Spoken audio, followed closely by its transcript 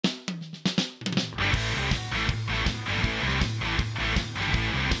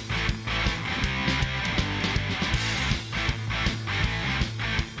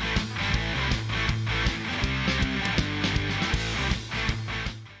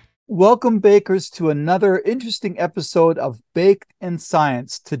Welcome, bakers, to another interesting episode of Baked in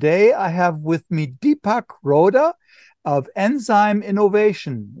Science. Today, I have with me Dipak Roda of Enzyme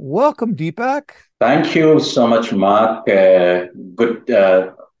Innovation. Welcome, Deepak. Thank you so much, Mark. Thank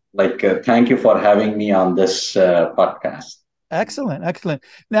you for having me on this podcast. Excellent, excellent.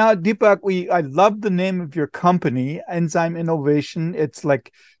 Now, Deepak, I love the name of your company, Enzyme Innovation. It's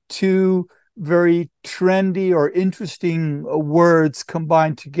like two very trendy or interesting words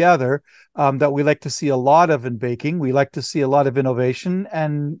combined together that we like to see a lot of in baking. We like to see a lot of innovation,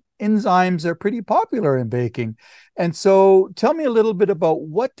 and enzymes are pretty popular in baking. And so, tell me a little bit about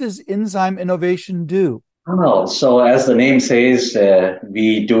what does enzyme innovation do? Well, so as the name says,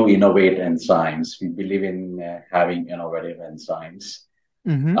 we do innovate enzymes. We believe in having innovative enzymes.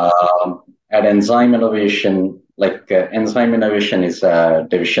 Mm-hmm. At Enzyme Innovation, Enzyme Innovation is a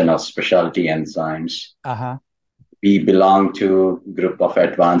division of specialty enzymes. Uh-huh. We belong to a group of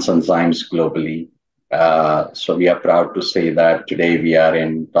advanced enzymes globally. So we are proud to say that today we are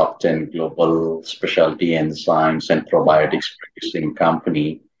in top 10 global specialty enzymes and Oh, wow. probiotics producing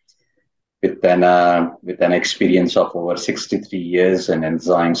company with an experience of over 63 years in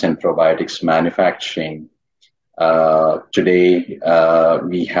enzymes and probiotics manufacturing. Today,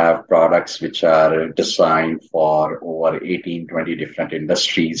 we have products which are designed for over 18, 20 different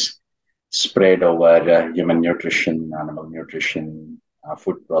industries spread over human nutrition, animal nutrition,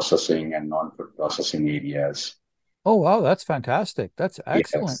 food processing, and non-food processing areas. Oh, wow. That's fantastic. That's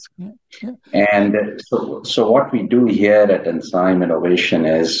excellent. Yes. Yeah. Yeah. And so what we do here at Enzyme Innovation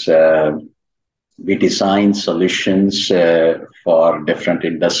is we design solutions for different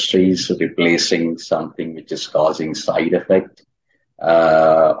industries, replacing something which is causing side effect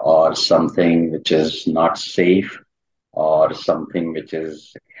or something which is not safe or something which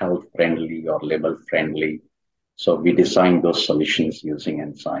is health friendly or label friendly. So we design those solutions using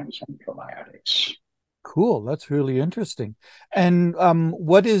enzymes and probiotics. Cool. That's really interesting. And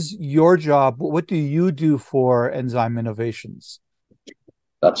what is your job? What do you do for Enzyme Innovations?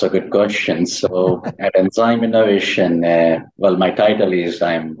 That's a good question. So at Enzyme Innovation, well, my title is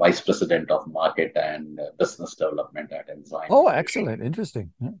I'm Vice President of Market and Business Development at Enzyme Oh, Innovation. excellent.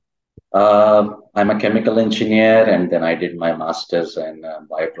 Interesting. Yeah. I'm a chemical engineer, and then I did my master's in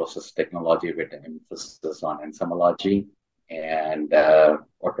bioprocess technology with an emphasis on enzymology, and a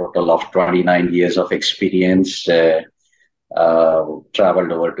total of 29 years of experience. Traveled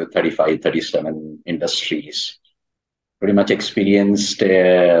over to 35, 37 industries. Pretty much experience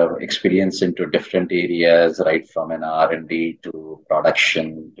into different areas, right from an R&D to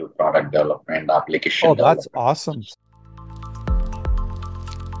production to product development, application Oh, that's development. awesome.